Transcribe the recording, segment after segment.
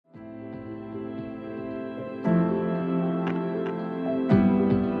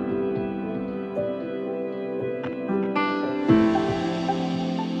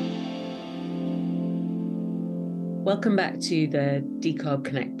Welcome back to the Decarb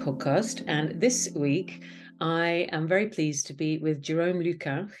Connect podcast. And this week, I am very pleased to be with Jerome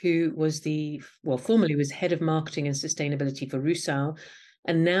Lucas, who was formerly was head of marketing and sustainability for Rusal,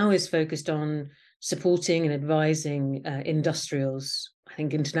 and now is focused on supporting and advising industrials, I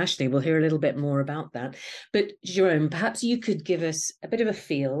think internationally. We'll hear a little bit more about that. But Jerome, perhaps you could give us a bit of a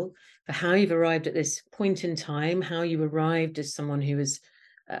feel for how you've arrived at this point in time, how you arrived as someone who is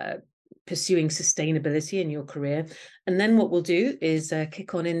pursuing sustainability in your career. And then what we'll do is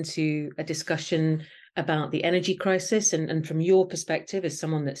kick on into a discussion about the energy crisis and from your perspective as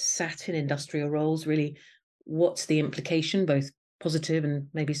someone that's sat in industrial roles, really, what's the implication, both positive and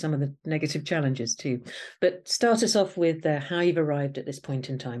maybe some of the negative challenges too. But start us off with how you've arrived at this point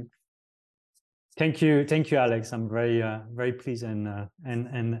in time. Thank you, Alex. I'm very pleased and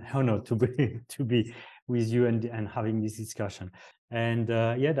honored to be with you and having this discussion. And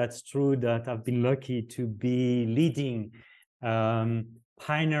yeah, that's true that I've been lucky to be leading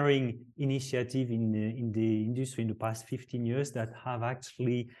pioneering initiative in the industry in the past 15 years that have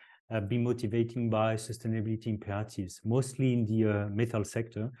actually been motivating by sustainability imperatives, mostly in the metal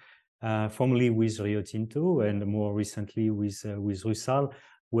sector, formerly with Rio Tinto and more recently with Rusal,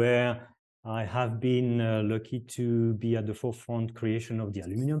 where I have been lucky to be at the forefront creation of the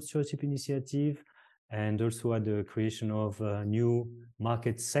Aluminium Stewardship Initiative, and also at the creation of new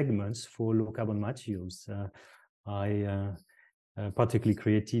market segments for low carbon materials. I particularly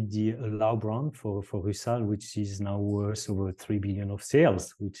created the Allow brand for Rusal, which is now worth over 3 billion of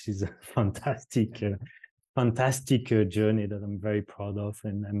sales, which is a fantastic journey that I'm very proud of,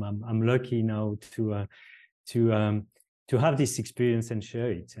 and I'm lucky now to have this experience and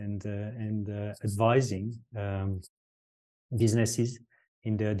share it, and advising businesses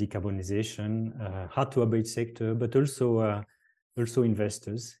in their decarbonization, hard to abate sector, but also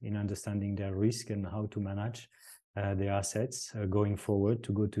investors in understanding their risk and how to manage their assets going forward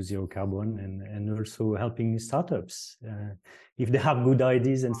to go to zero carbon, and also helping startups if they have good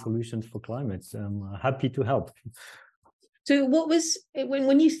ideas and solutions for climate. I'm happy to help. So what was,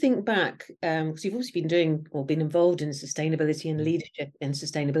 when you think back, because you've obviously been doing or been involved in sustainability and leadership in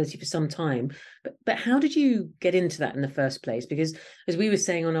sustainability for some time, but how did you get into that in the first place? Because as we were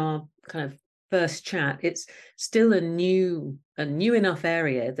saying on our kind of first chat, it's still a new enough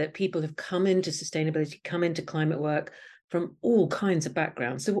area that people have come into sustainability, come into climate work from all kinds of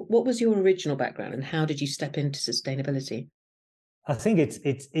backgrounds. So what was your original background and how did you step into sustainability? I think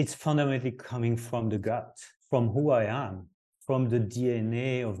it's fundamentally coming from the gut, from who I am, from the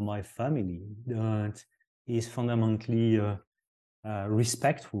DNA of my family that is fundamentally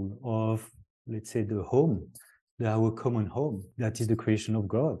respectful of, let's say, the home, our common home, that is the creation of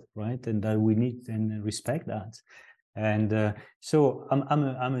God, right? And that we need and respect that. And so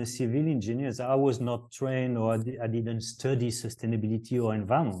I'm a civil engineer. So I was not trained, or I didn't study sustainability or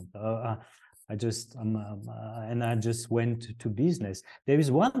environment. I just went to business. There is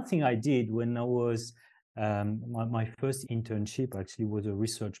one thing I did when I was my first internship actually was a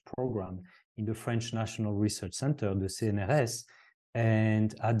research program in the French National Research Center, the CNRS.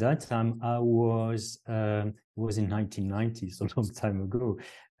 And at that time, I was in 1990s, a long time ago,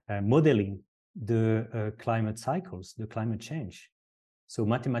 modeling the climate cycles, the climate change. So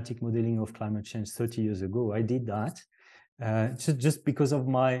mathematical modeling of climate change 30 years ago, I did that. Just because of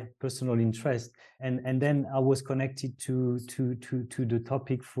my personal interest, and then I was connected to the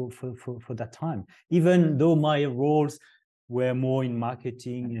topic for that time. Even though my roles were more in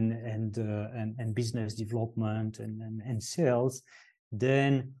marketing and business development and sales,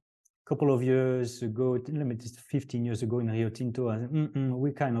 then a couple of years ago, 15 years ago in Rio Tinto, I said,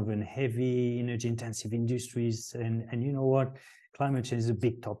 we're kind of in heavy energy intensive industries, and you know what, climate change is a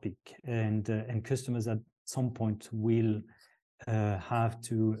big topic, and customers at some point will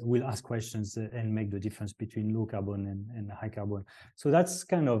ask questions and make the difference between low carbon and high carbon. So that's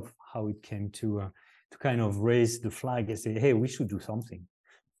kind of how it came to kind of raise the flag and say, hey, we should do something.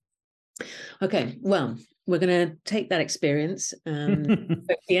 Okay, well, we're going to take that experience,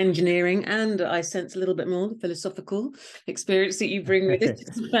 the engineering, and I sense a little bit more the philosophical experience that you bring with it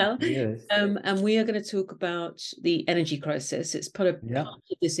as well. Yes. And we are going to talk about the energy crisis. It's part of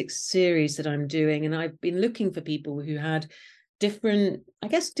this series that I'm doing, and I've been looking for people who had different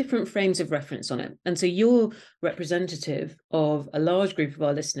frames of reference on it. And so you're representative of a large group of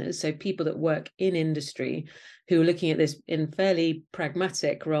our listeners, so people that work in industry who are looking at this in fairly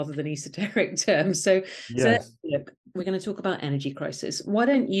pragmatic rather than esoteric terms. So look, we're going to talk about energy crisis. Why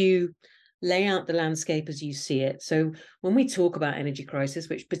don't you lay out the landscape as you see it? So when we talk about energy crisis,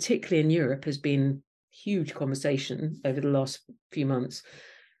 which particularly in Europe has been huge conversation over the last few months,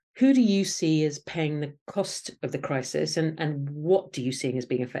 who do you see as paying the cost of the crisis, and what do you see as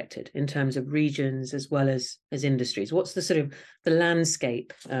being affected in terms of regions as well as industries? What's the sort of the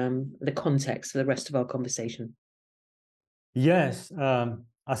landscape, the context for the rest of our conversation? Yes,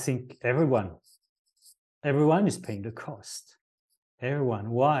 I think everyone is paying the cost.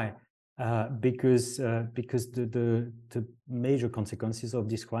 Everyone. Why? Because the major consequences of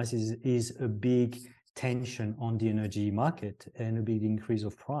this crisis is a big tension on the energy market and a big increase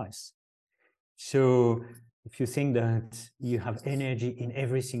of price. So if you think that you have energy in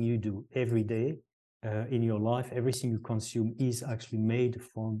everything you do every day in your life, everything you consume is actually made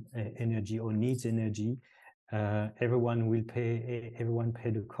from energy or needs energy, everyone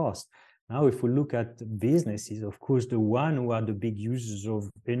pay the cost. Now, if we look at businesses, of course, the one who are the big users of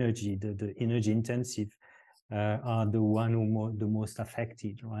energy, the energy intensive, are the one who are the most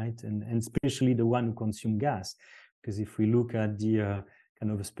affected, right? And especially the one who consume gas, because if we look at the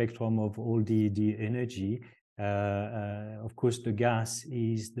kind of a spectrum of all the energy, of course, the gas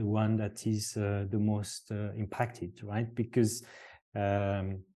is the one that is the most impacted, right? Because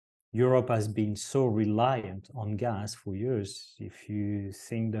Europe has been so reliant on gas for years. If you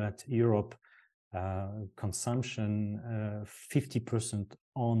think that Europe consumption, 50%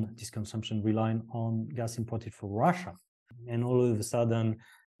 on this consumption relying on gas imported from Russia. And all of a sudden,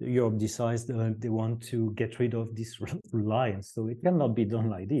 Europe decides that they want to get rid of this reliance. So it cannot be done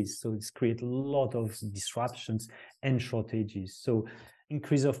like this. So it's created a lot of disruptions and shortages. So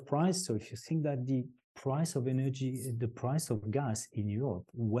increase of price. So if you think that the price of energy, the price of gas in Europe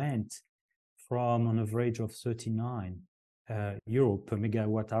went from an average of 39 euro per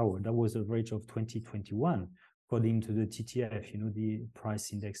megawatt hour. That was the average of 2021, according to the TTF, the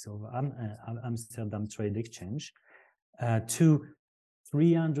price index of Amsterdam Trade Exchange, to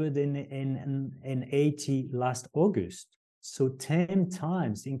 380 last August. So 10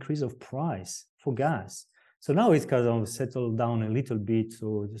 times increase of price for gas. So now it's kind of settled down a little bit.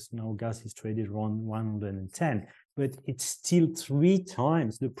 So just now gas is traded around 110, but it's still 3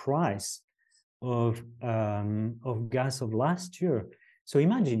 times the price of gas of last year. So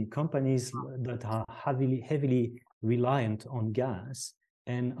imagine companies that are heavily reliant on gas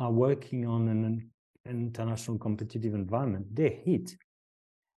and are working on an international competitive environment, they hit.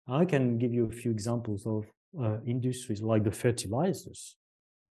 I can give you a few examples of industries like the fertilizers,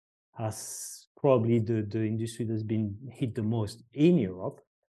 as probably the industry that's been hit the most in Europe.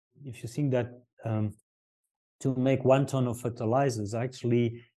 If you think that to make 1 ton of fertilizers,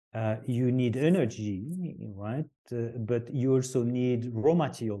 actually you need energy, right? But you also need raw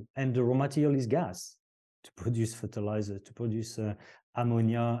material, and the raw material is gas to produce fertilizer, to produce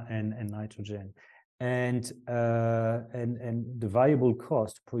ammonia and nitrogen. And the variable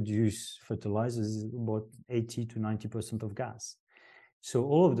cost to produce fertilizers is about 80 to 90% of gas. So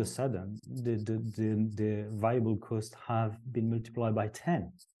all of a sudden, the variable costs have been multiplied by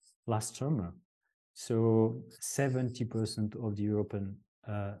 10 last summer. So 70% of the European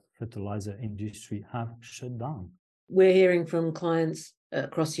fertilizer industry have shut down. We're hearing from clients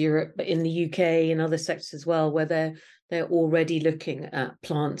across Europe, but in the UK and other sectors as well, where they're already looking at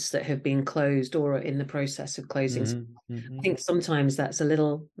plants that have been closed or are in the process of closing. Mm-hmm. Mm-hmm. I think sometimes that's a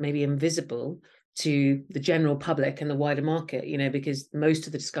little maybe invisible to the general public and the wider market, because most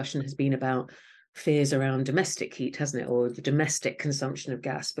of the discussion has been about fears around domestic heat, hasn't it, or the domestic consumption of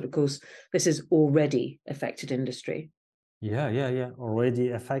gas. But of course, this has already affected industry. Yeah. Already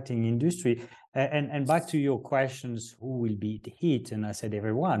affecting industry. And back to your questions, who will be hit? And I said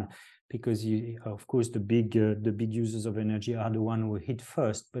everyone, because of course the big users of energy are the one who hit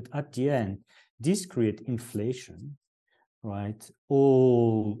first. But at the end, this creates inflation, right?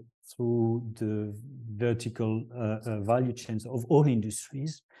 All through the vertical value chains of all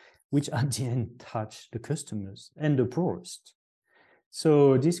industries, which at the end touch the customers and the poorest.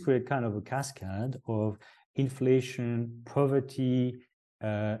 So this creates kind of a cascade of inflation, poverty,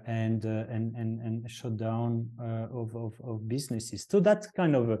 and shutdown of businesses. So that's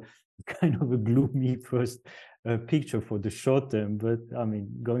kind of a gloomy first picture for the short term. But I mean,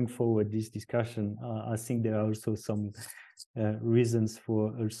 going forward, this discussion, I think there are also some reasons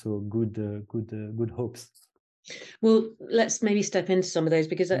for also good hopes. Well, let's maybe step into some of those,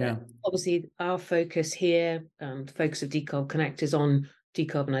 because obviously our focus here, the focus of Decarb Connect, is on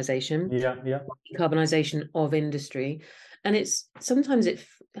decarbonisation. Decarbonisation of industry. And it's sometimes it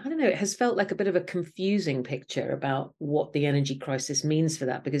has felt like a bit of a confusing picture about what the energy crisis means for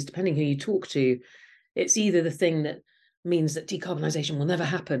that, because depending who you talk to, it's either the thing that means that decarbonisation will never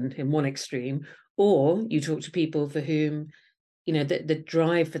happen in one extreme, or you talk to people for whom the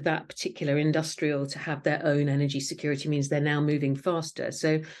drive for that particular industrial to have their own energy security means they're now moving faster.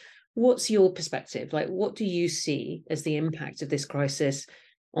 So what's your perspective? Like, what do you see as the impact of this crisis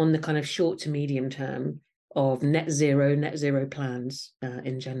on the kind of short to medium term of net zero plans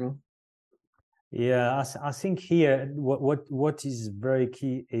in general? Yeah, I think here what is very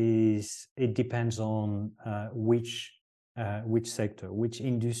key is it depends on which sector, which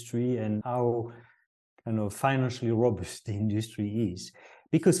industry, and how kind of financially robust the industry is.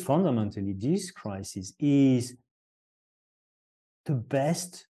 Because fundamentally, this crisis is the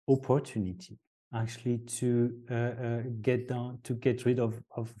best opportunity actually to get rid of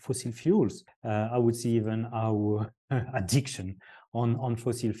fossil fuels. I would say even our addiction on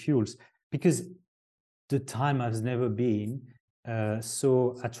fossil fuels, because the time has never been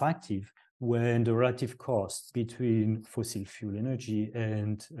so attractive when the relative cost between fossil fuel energy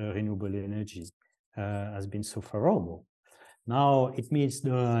and renewable energy has been so favorable. Now it means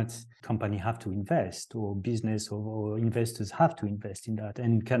that companies have to invest, or business or investors have to invest in that,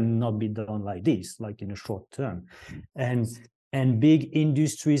 and cannot be done like this, like in a short term. And big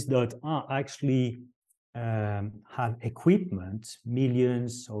industries that are actually have equipment,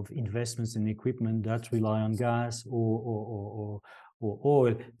 millions of investments in equipment that rely on gas or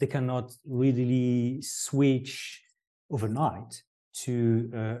oil, they cannot really switch overnight to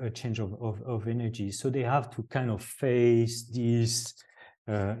a change of energy. So they have to kind of face this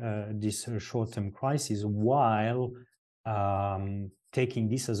short-term crisis while taking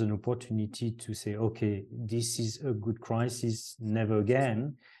this as an opportunity to say, okay, this is a good crisis, never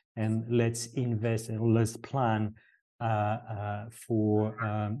again, and let's invest and let's plan for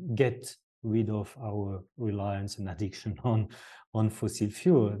get rid of our reliance and addiction on fossil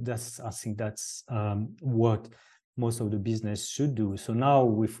fuel. I think that's what most of the business should do. So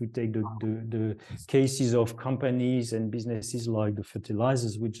now if we take the cases of companies and businesses like the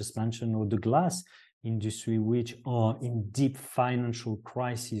fertilizers we just mentioned, or the glass industry, which are in deep financial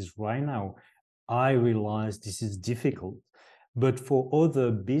crisis right now, I realize this is difficult. But for other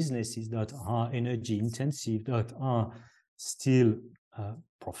businesses that are energy intensive, that are still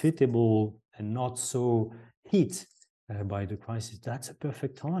profitable and not so hit by the crisis, that's a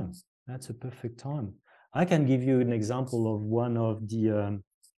perfect time. That's a perfect time. I can give you an example of one of the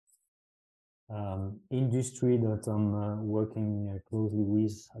industry that I'm working closely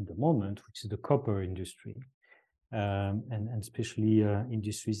with at the moment, which is the copper industry, and especially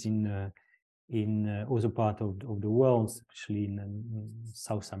industries in other parts of the world, especially in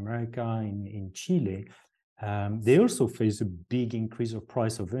South America, in Chile. They also face a big increase of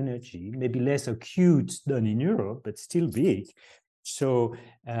price of energy, maybe less acute than in Europe, but still big. So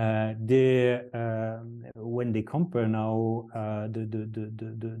when they compare now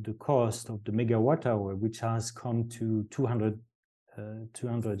the cost of the megawatt hour, which has come to $200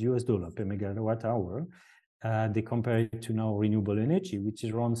 per megawatt hour, they compare it to now renewable energy, which is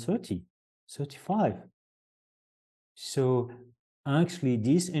around 30, 35. So actually,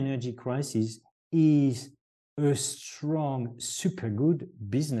 this energy crisis is a strong, super good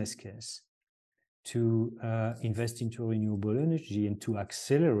business case to invest into renewable energy and to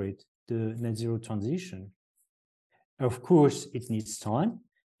accelerate the net zero transition. Of course, it needs time,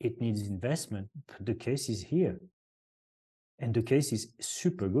 it needs investment, but the case is here. And the case is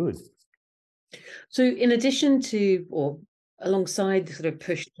super good. So in addition to, or alongside the sort of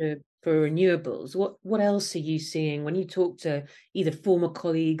push for renewables, what else are you seeing when you talk to either former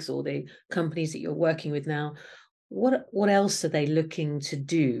colleagues or the companies that you're working with now? What else are they looking to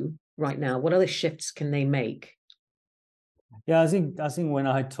do right now? What other shifts can they make? Yeah, I think when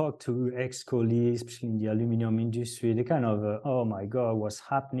I talk to ex-colleagues, especially in the aluminum industry, they kind of, oh my God, what's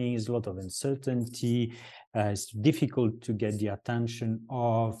happening? There's a lot of uncertainty. It's difficult to get the attention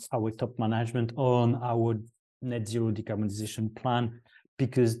of our top management on our net zero decarbonization plan,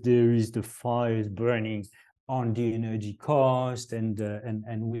 because there is the fires burning on the energy cost, and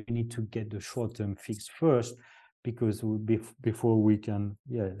we need to get the short-term fix first, because before we can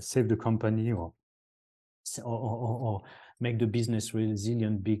save the company or make the business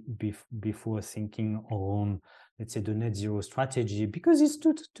resilient before thinking on, let's say, the net zero strategy, because it's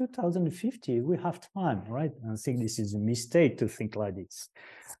 2050. We have time, right? I think this is a mistake to think like this,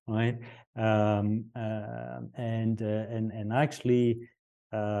 right? And actually,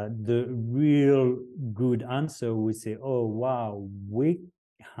 the real good answer would say, oh wow, we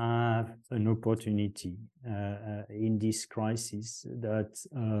have an opportunity in this crisis that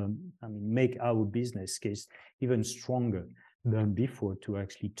make our business case even stronger than before, to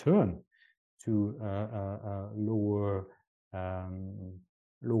actually turn to lower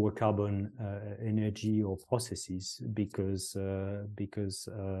lower carbon energy or processes because the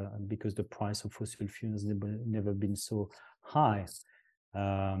price of fossil fuels never been so high.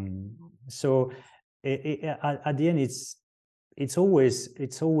 So at the end, it's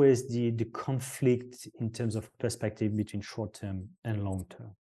always the conflict in terms of perspective between short term and long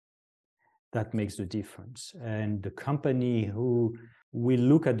term that makes the difference. And the company who will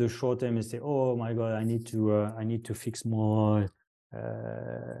look at the short term and say, "Oh my God, I need to fix more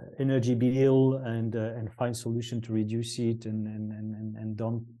energy bill and find solution to reduce it, and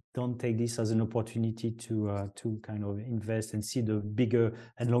don't take this as an opportunity to kind of invest and see the bigger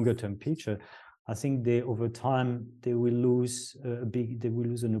and longer term picture." I think over time they will lose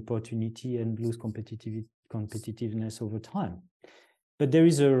an opportunity and lose competitiveness over time. But there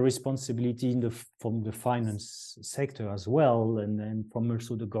is a responsibility from the finance sector as well, and from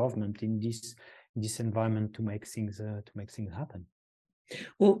also the government in this environment to make things happen.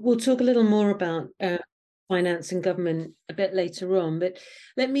 Well, we'll talk a little more about finance and government a bit later on, but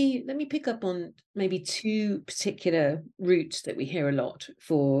let me pick up on maybe two particular routes that we hear a lot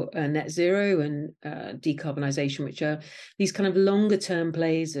for net zero and decarbonisation, which are these kind of longer term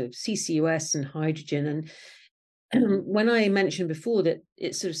plays of CCUS and hydrogen. And when I mentioned before that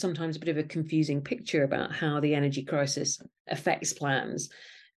it's sort of sometimes a bit of a confusing picture about how the energy crisis affects plans,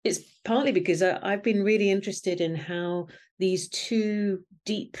 it's partly because I've been really interested in how these two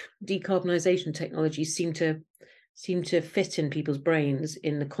deep decarbonisation technologies seem to fit in people's brains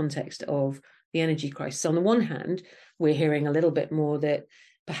in the context of the energy crisis. On the one hand, we're hearing a little bit more that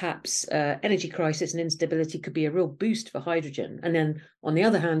perhaps energy crisis and instability could be a real boost for hydrogen. And then on the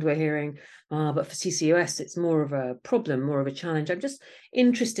other hand, we're hearing, but for CCUS, it's more of a problem, more of a challenge. I'm just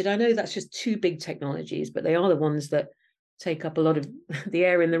interested. I know that's just two big technologies, but they are the ones that take up a lot of the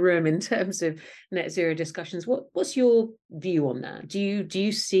air in the room in terms of net zero discussions. What's your view on that? Do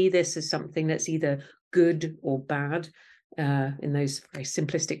you see this as something that's either good or bad in those very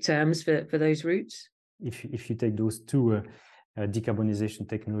simplistic terms for those routes? If you take those two decarbonization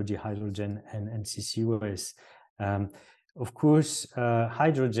technology, hydrogen and CCUS, of course,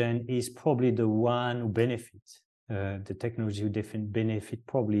 hydrogen is probably the one who benefits. The technology who benefit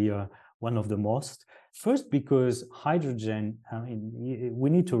probably one of the most. First, because hydrogen, I mean, we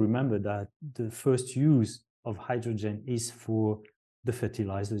need to remember that the first use of hydrogen is for the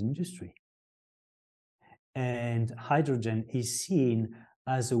fertilizer industry. And hydrogen is seen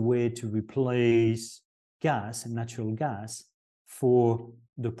as a way to replace gas and natural gas for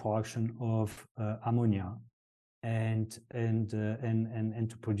the production of ammonia and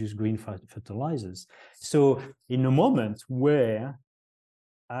to produce green fertilizers. So in a moment where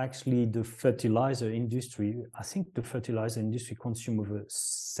actually the fertilizer industry, I think the fertilizer industry consumes over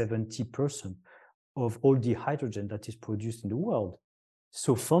 70% of all the hydrogen that is produced in the world.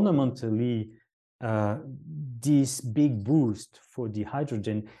 So fundamentally, this big boost for the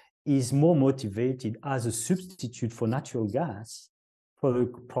hydrogen is more motivated as a substitute for natural gas for the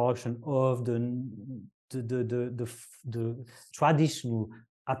production of the traditional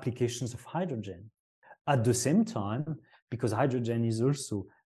applications of hydrogen. At the same time, because hydrogen is also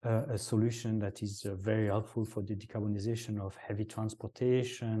a solution that is very helpful for the decarbonization of heavy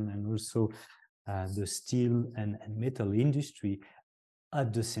transportation and also the steel and metal industry.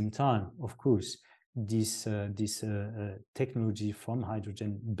 At the same time, of course, this technology from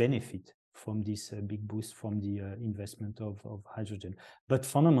hydrogen benefit from this big boost from the investment of hydrogen. But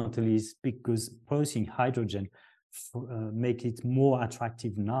fundamentally, it's because producing hydrogen make it more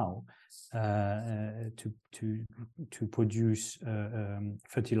attractive now to produce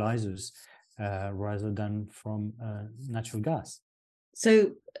fertilizers rather than from natural gas.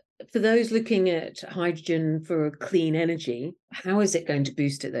 So for those looking at hydrogen for clean energy, how is it going to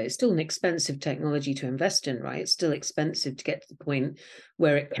boost it though? It's still an expensive technology to invest in, right? It's still expensive to get to the point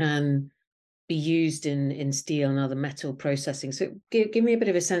where it can be used in steel and other metal processing. So give me a bit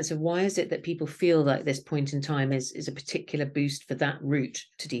of a sense of why is it that people feel like this point in time is a particular boost for that route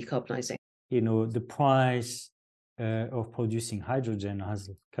to decarbonizing? You know, the price of producing hydrogen has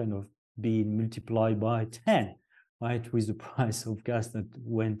kind of been multiplied by 10, right, with the price of gas that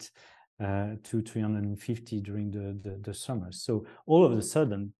went to 350 during the summer. So all of a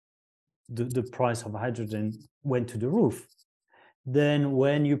sudden, the price of hydrogen went to the roof. Then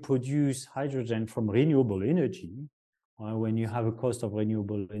when you produce hydrogen from renewable energy, when you have a cost of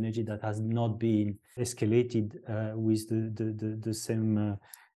renewable energy that has not been escalated with the same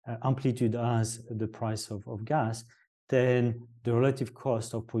amplitude as the price of gas, then the relative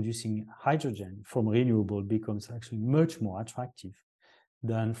cost of producing hydrogen from renewable becomes actually much more attractive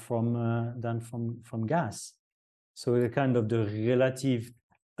than from gas. So the kind of the relative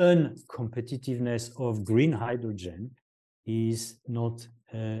uncompetitiveness of green hydrogen is not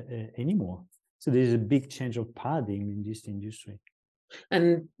anymore. So there's a big change of paradigm in this industry.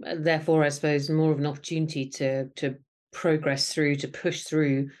 And therefore, I suppose, more of an opportunity to progress through, to push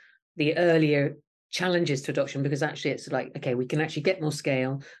through the earlier challenges to adoption, because actually it's like, okay, we can actually get more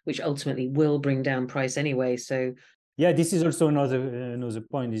scale, which ultimately will bring down price anyway. So yeah, this is also another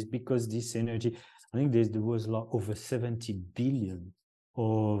point, is because this energy, I think there was like over 70 billion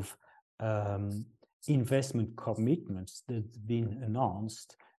of investment commitments that's been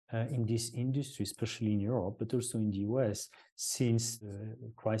announced in this industry, especially in Europe, but also in the US, since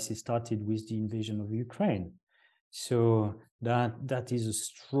the crisis started with the invasion of Ukraine. So that is a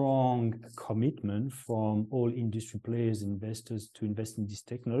strong commitment from all industry players, investors, to invest in this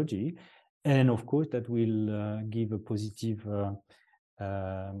technology. And of course, that will give a positive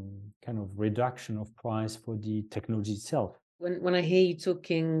kind of reduction of price for the technology itself. When I hear you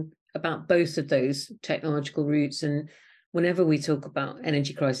talking about both of those technological routes, and whenever we talk about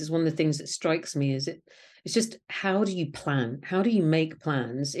energy crisis, one of the things that strikes me is it's just, how do you plan? How do you make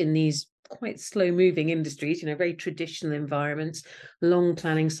plans in these quite slow moving industries, very traditional environments, long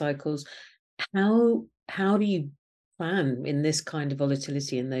planning cycles? How do you plan in this kind of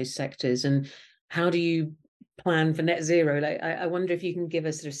volatility in those sectors, and how do you plan for net zero? Like, I wonder if you can give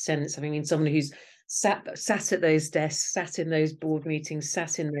us a sort of sense. I mean, someone who's sat at those desks, sat in those board meetings,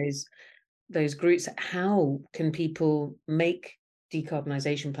 sat in those groups, how can people make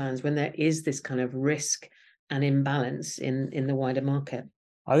decarbonisation plans when there is this kind of risk and imbalance in the wider market?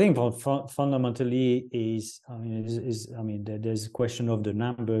 I think fundamentally there's a question of the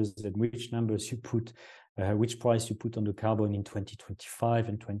numbers, and which numbers you put, which price you put on the carbon in 2025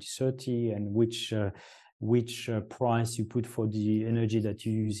 and 2030, and which price you put for the energy that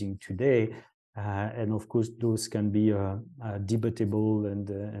you're using today. And of course, those can be debatable and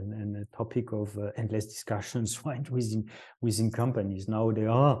a topic of endless discussions, right, within companies. Now there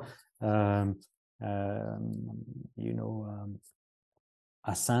are,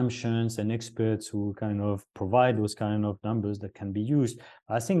 assumptions and experts who kind of provide those kind of numbers that can be used.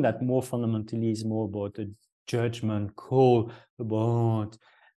 I think that more fundamentally is more about a judgment call about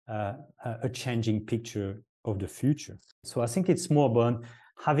a changing picture of the future. So I think it's more about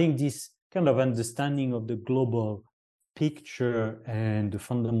having this kind of understanding of the global picture and the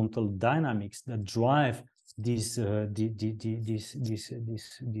fundamental dynamics that drive this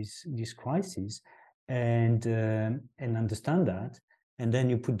crisis, and understand that. And then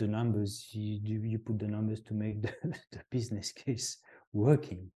you put the numbers, you put the numbers to make the business case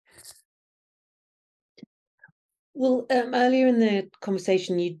working. Well, earlier in the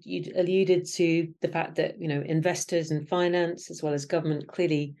conversation, you alluded to the fact that investors and finance, as well as government,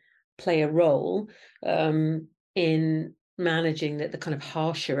 clearly play a role in managing the kind of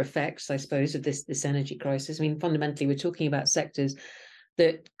harsher effects, I suppose, of this energy crisis. I mean, fundamentally, we're talking about sectors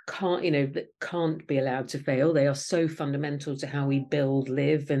that can't be allowed to fail. They are so fundamental to how we build,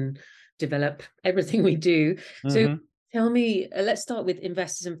 live, and develop everything we do. Mm-hmm. So tell me, let's start with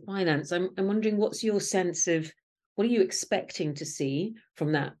investors and finance. I'm wondering, what's your sense of, what are you expecting to see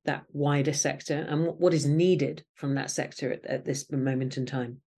from that wider sector, and what is needed from that sector at this moment in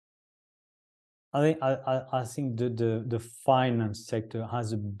time? I think the finance sector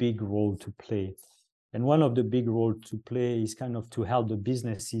has a big role to play. And one of the big roles to play is kind of to help the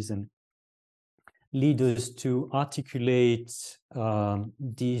businesses and leaders to articulate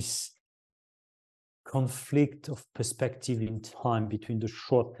this conflict of perspective in time between the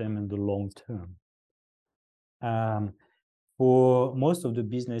short term and the long term. For most of the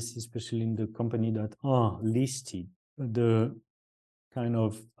businesses, especially in the company that are listed, the kind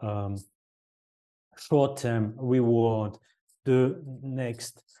of short-term reward, the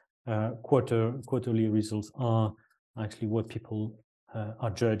next quarterly results are actually what people are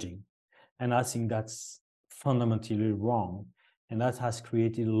judging. And I think that's fundamentally wrong. And that has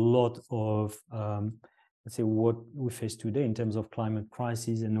created a lot of, let's say, what we face today in terms of climate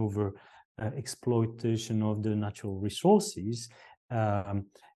crisis and over exploitation of the natural resources. And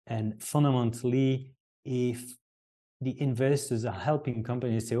fundamentally, if the investors are helping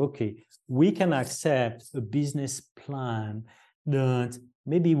companies say, okay, we can accept a business plan that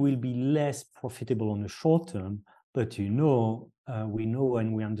maybe will be less profitable on the short term, but we know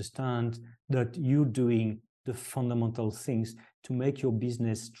and we understand that you're doing the fundamental things to make your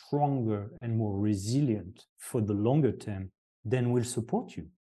business stronger and more resilient for the longer term, then we'll support you.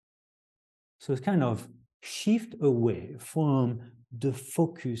 So it's kind of shift away from the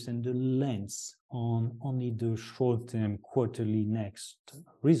focus and the lens on only the short-term quarterly next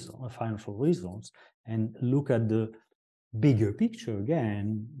result, financial results, and look at the bigger picture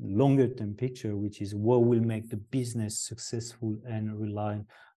again, longer term picture, which is what will make the business successful and rely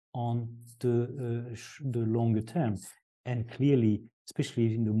on the longer term. And clearly,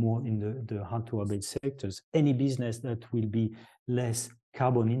 especially in the hard to abate sectors, any business that will be less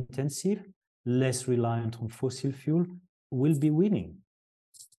carbon intensive, less reliant on fossil fuel, will be winning.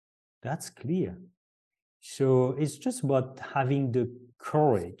 That's clear. So it's just about having the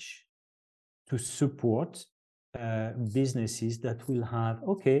courage to support businesses that will have,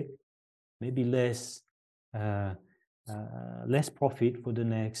 okay, maybe less profit for the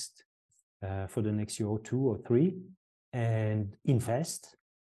next year or 2 or 3, and invest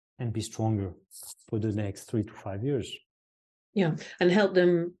and be stronger for the next 3 to 5 years. Yeah, and help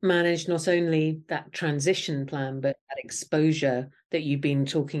them manage not only that transition plan, but that exposure that you've been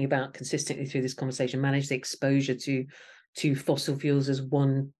talking about consistently through this conversation, manage the exposure to fossil fuels as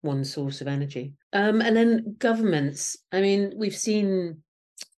one source of energy. And then governments, I mean, we've seen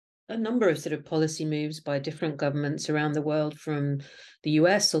a number of sort of policy moves by different governments around the world, from the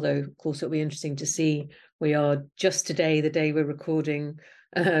US, although of course it'll be interesting to see. We are just today, the day we're recording,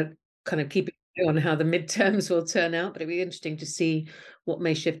 kind of keeping on how the midterms will turn out, but it'll be interesting to see what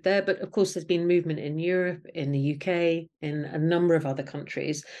may shift there. But of course, there's been movement in Europe, in the UK, in a number of other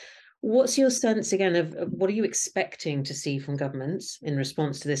countries. What's your sense, again, of what are you expecting to see from governments in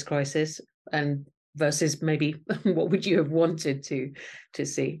response to this crisis, and versus maybe what would you have wanted to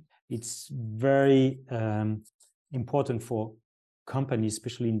see? It's very important for companies,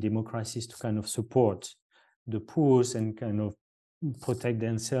 especially in democracies, to kind of support the poor and kind of protect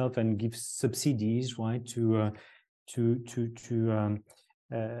themselves and give subsidies, right, to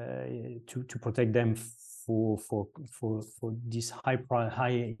protect them for this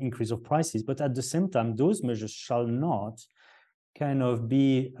high increase of prices. But at the same time, those measures shall not kind of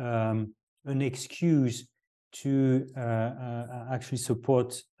be an excuse to actually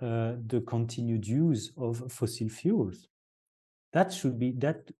support the continued use of fossil fuels. That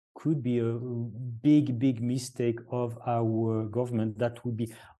could be a big mistake of our government, that would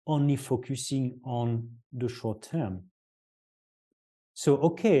be only focusing on the short term. So,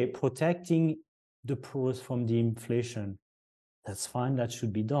 okay, protecting the poor from the inflation, that's fine, that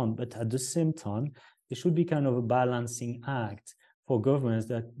should be done. But at the same time, there should be kind of a balancing act for governments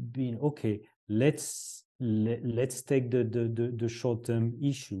that being, okay, let's take the short-term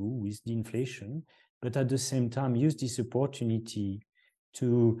issue with the inflation, but at the same time use this opportunity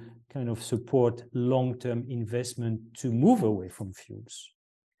to kind of support long-term investment to move away from fuels,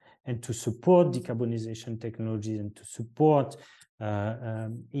 and to support decarbonization technologies, and to support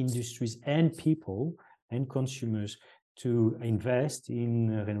industries and people and consumers to invest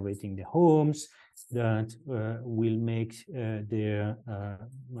in renovating their homes that will make their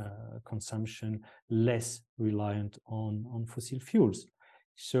consumption less reliant on fossil fuels.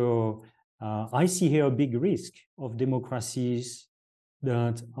 So I see here a big risk of democracies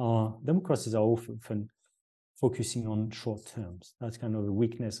are often focusing on short terms. That's kind of a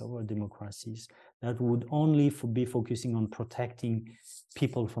weakness of our democracies, that would only be focusing on protecting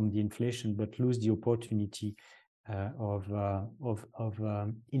people from the inflation, but lose the opportunity of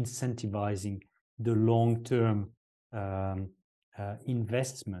incentivizing the long-term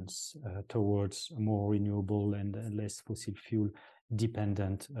investments towards more renewable and less fossil fuel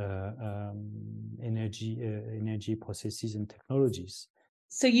dependent energy processes and technologies.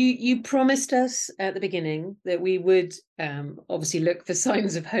 So you promised us at the beginning that we would obviously look for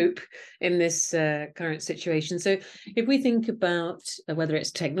signs of hope in this current situation. So if we think about whether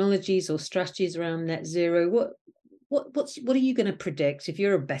it's technologies or strategies around net zero, what are you going to predict? If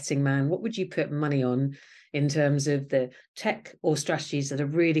you're a betting man, what would you put money on in terms of the tech or strategies that are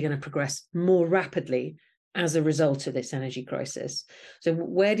really going to progress more rapidly as a result of this energy crisis? So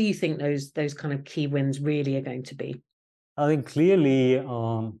where do you think those kind of key wins really are going to be? I think clearly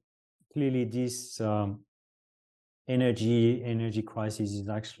this energy crisis is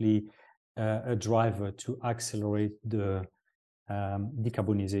actually a driver to accelerate the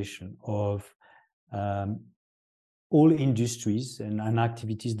decarbonization of all industries and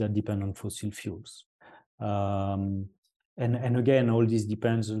activities that depend on fossil fuels. And again, all this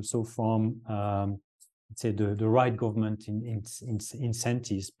depends also from let's say the right government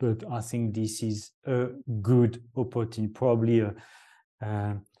incentives, but I think this is a good opportunity, probably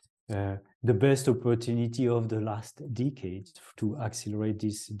the best opportunity of the last decade to accelerate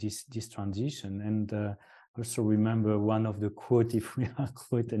this transition. And also remember one of the quote, if we are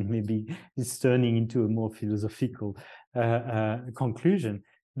quote, and maybe it's turning into a more philosophical conclusion,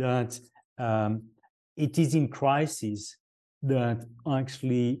 that it is in crisis that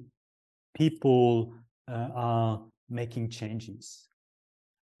actually people are making changes,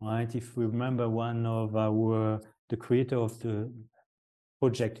 right? If we remember the creator of the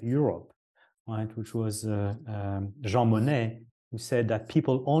Project Europe, right, which was Jean Monnet, who said that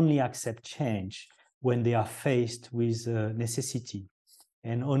people only accept change when they are faced with necessity,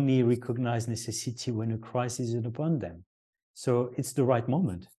 and only recognize necessity when a crisis is upon them. So it's the right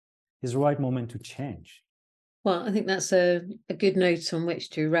moment. It's the right moment to change. Well, I think that's a good note on which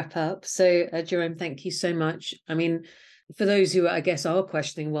to wrap up. So, Jerome, thank you so much. I mean, for those who, I guess, are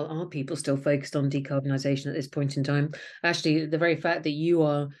questioning, well, are people still focused on decarbonisation at this point in time? Actually, the very fact that you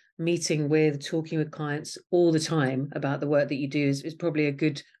are meeting with, talking with clients all the time about the work that you do is probably a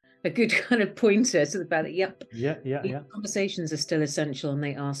good kind of pointer to the fact that, yep, conversations are still essential and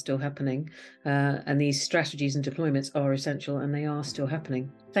they are still happening. And these strategies and deployments are essential and they are still happening.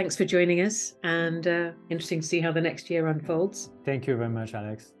 Thanks for joining us, and interesting to see how the next year unfolds. Thank you very much,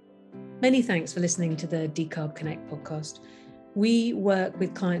 Alex. Many thanks for listening to the Decarb Connect podcast. We work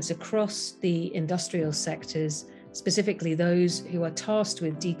with clients across the industrial sectors, specifically those who are tasked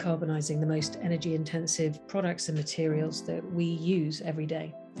with decarbonising the most energy-intensive products and materials that we use every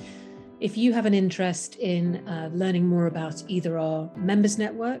day. If you have an interest in learning more about either our members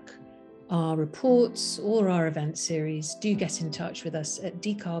network, our reports, or our event series, do get in touch with us at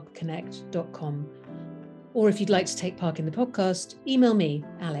decarbconnect.com. Or if you'd like to take part in the podcast, email me,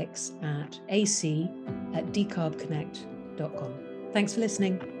 alex@ac@decarbconnect.com. Thanks for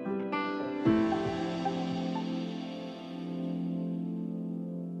listening.